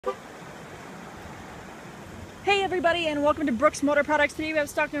Hey everybody, and welcome to Brooks Motor Products. Today we have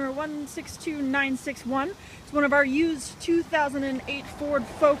stock number 162961. It's one of our used 2008 Ford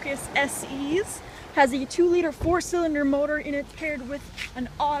Focus SEs. Has a 2-liter 4-cylinder motor in it, paired with an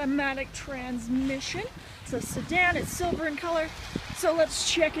automatic transmission. It's a sedan, it's silver in color, so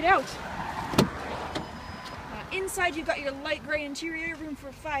let's check it out. Inside you've got your light gray interior, room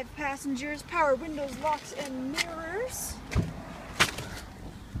for 5 passengers, power windows, locks, and mirrors.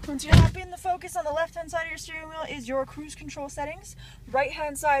 Once you hop in the Focus, on the left-hand side of your steering wheel is your cruise control settings.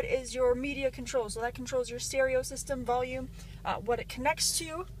 Right-hand side is your media control, so that controls your stereo system, volume, what it connects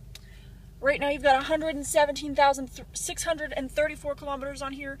to. Right now you've got 117,634 kilometers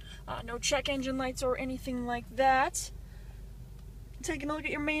on here. No check engine lights or anything like that. Taking a look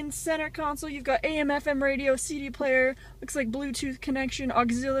at your main center console, you've got AM, FM radio, CD player, looks like Bluetooth connection,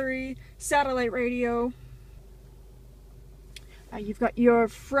 auxiliary, satellite radio. You've got your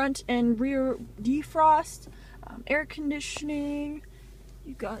front and rear defrost, air conditioning.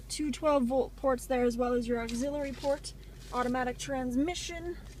 You've got two 12-volt ports there, as well as your auxiliary port, automatic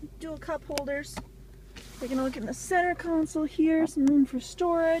transmission, dual cup holders. Taking a look in the center console here, some room for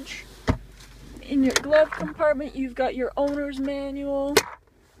storage. In your glove compartment, you've got your owner's manual.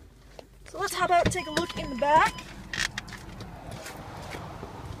 So let's hop out and take a look in the back.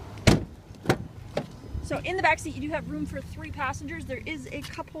 So in the back seat you do have room for 3 passengers. There is a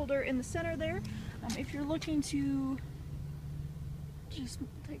cup holder in the center there. If you're looking to just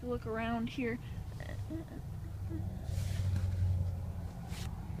take a look around here.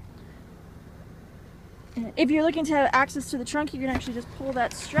 If you're looking to have access to the trunk, you can actually just pull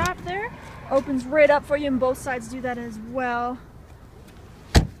that strap there. Opens right up for you, and both sides do that as well.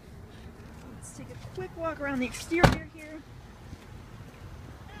 Let's take a quick walk around the exterior here.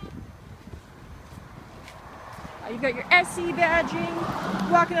 You've got your SE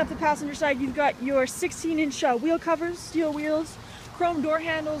badging. Walking up the passenger side, you've got your 16-inch wheel covers, steel wheels, chrome door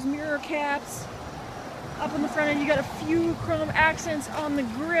handles, mirror caps. Up on the front end, you got a few chrome accents on the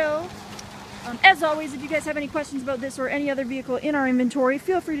grille. As always, if you guys have any questions about this or any other vehicle in our inventory,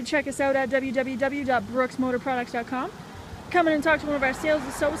 feel free to check us out at www.brooksmotorproducts.com. Come in and talk to one of our sales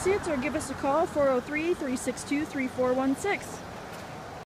associates or give us a call, 403-362-3416.